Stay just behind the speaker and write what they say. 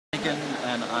Henican,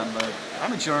 and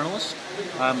I'm a journalist.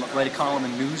 I write a column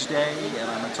in Newsday, and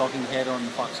I'm a talking head on the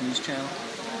Fox News channel.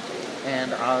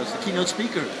 And I was the keynote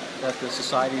speaker at the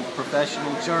Society of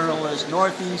Professional Journalists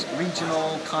Northeast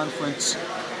Regional Conference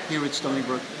here at Stony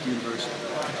Brook University.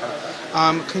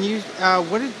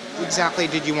 What exactly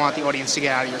did you want the audience to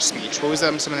get out of your speech? What was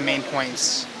some of the main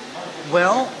points?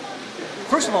 Well,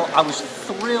 first of all, I was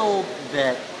thrilled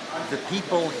that the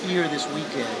people here this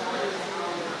weekend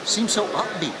seem so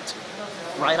upbeat,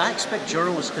 right? I expect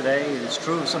journalists today, and it's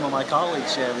true of some of my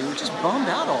colleagues, they were just bummed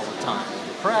out all the time.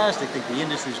 Depressed, they think the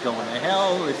industry's going to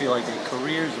hell, they feel like their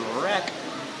careers are a wreck.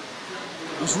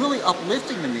 It was really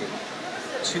uplifting to me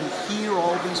to hear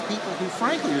all these people who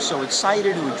frankly are so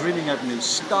excited, who are dreaming up new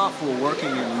stuff, who are working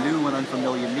in new and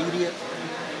unfamiliar media.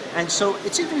 And so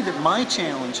it seemed to me that my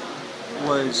challenge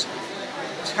was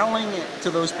telling it to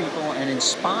those people and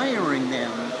inspiring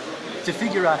them to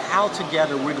figure out how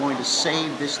together we're going to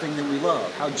save this thing that we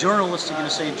love, how journalists are going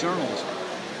to save journalism.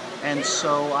 And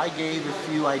so I gave a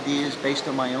few ideas based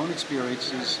on my own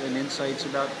experiences and insights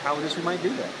about how it is we might do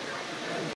that.